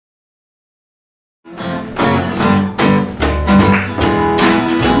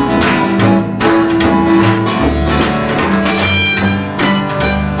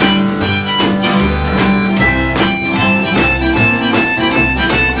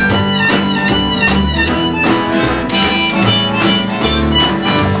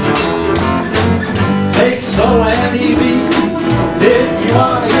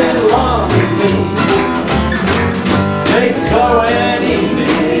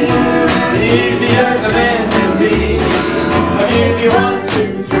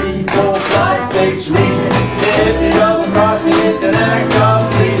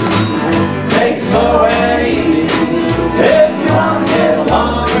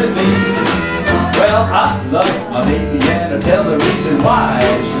Well, I love my baby and I tell the reason why.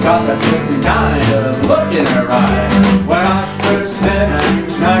 She got that certain kind of look in her eye. When I first met her, she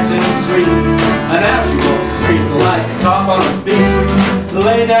was nice and sweet, and now she walks the street like a top on a beat.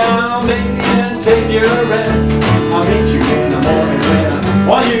 Lay down, baby, and take your rest. I'll meet you in the morning when I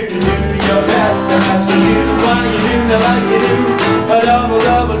want you to do your best. I'm asking you why you do me like you do. A double,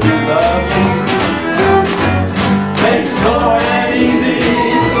 double do love you. Take it slow and easy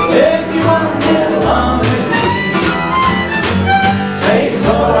if you want to get along with me. Take it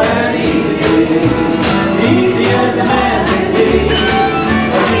slow and easy, easy as a man can be.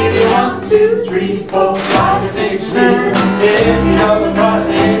 I'll give you 1, 2, 3, 4, 5, 6 reasons. If you don't cross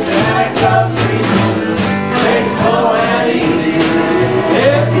me, it's an act of treason. Take it slow and easy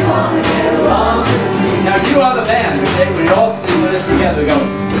if you want to get along with me. Now you are the band, okay? We all sing with us together. Go.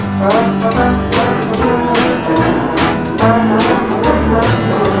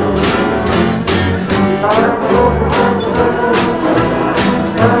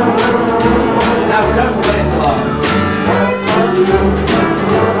 Now we're done with this along.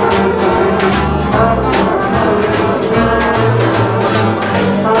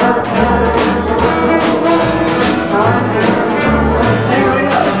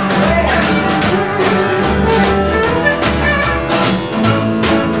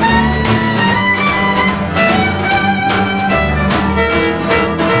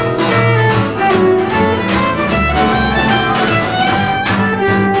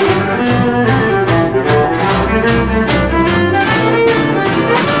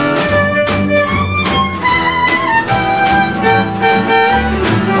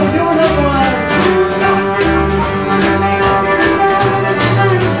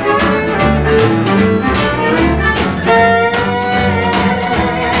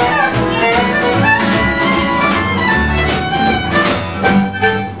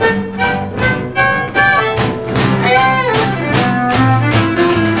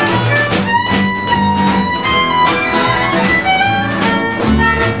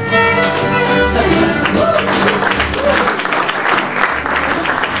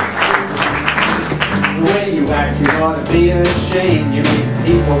 Be ashamed, you make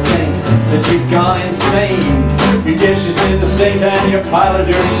people think that you've gone insane. Your dishes in the sink and your pile of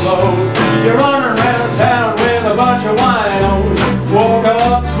dirty clothes. You're running around town with a bunch of winos. Woke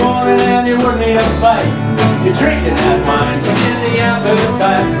up this morning and you wouldn't eat a bite. You're drinking that wine to get the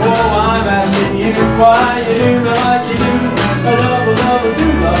appetite. Oh, I'm asking you why you do me like you do. A double, double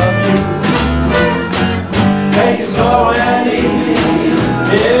do love you. Take it slow and easy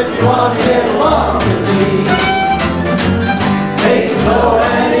if you want to get along with me. Take it slow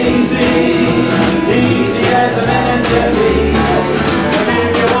and easy, easy as a man can be. I'll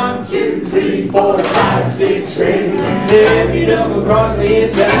give you 1, 2, 3, 4, 5, 6 reasons. If you double cross me,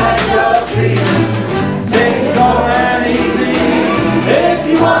 it's an act of treason. Take it slow and easy if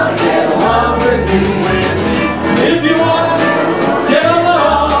you want to